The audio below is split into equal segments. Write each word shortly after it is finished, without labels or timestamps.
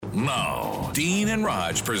Now, Dean and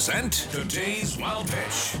Raj present today's Wild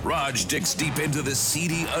Pitch. Raj digs deep into the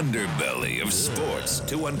seedy underbelly of sports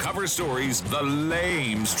to uncover stories the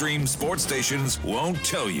lame stream sports stations won't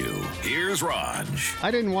tell you. Here's Raj.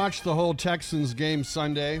 I didn't watch the whole Texans game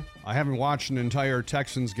Sunday. I haven't watched an entire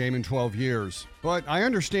Texans game in 12 years. But I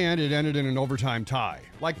understand it ended in an overtime tie.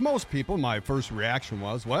 Like most people, my first reaction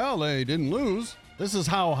was, well, they didn't lose. This is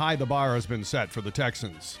how high the bar has been set for the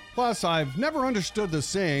Texans. Plus, I've never understood the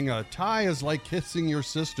saying, a tie is like kissing your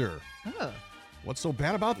sister. What's so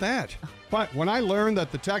bad about that? But when I learned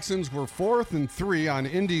that the Texans were 4th and 3 on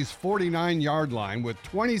Indy's 49-yard line with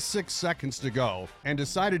 26 seconds to go and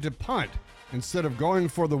decided to punt instead of going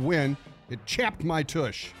for the win, it chapped my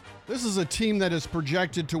tush. This is a team that is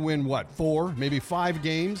projected to win, 4, maybe 5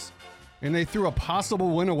 games? And they threw a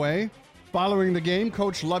possible win away? Following the game,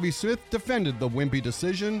 Coach Lovie Smith defended the wimpy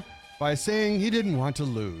decision by saying he didn't want to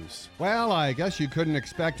lose. Well, I guess you couldn't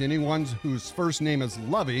expect anyone whose first name is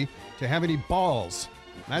Lovie to have any balls.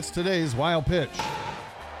 That's today's Wild Pitch.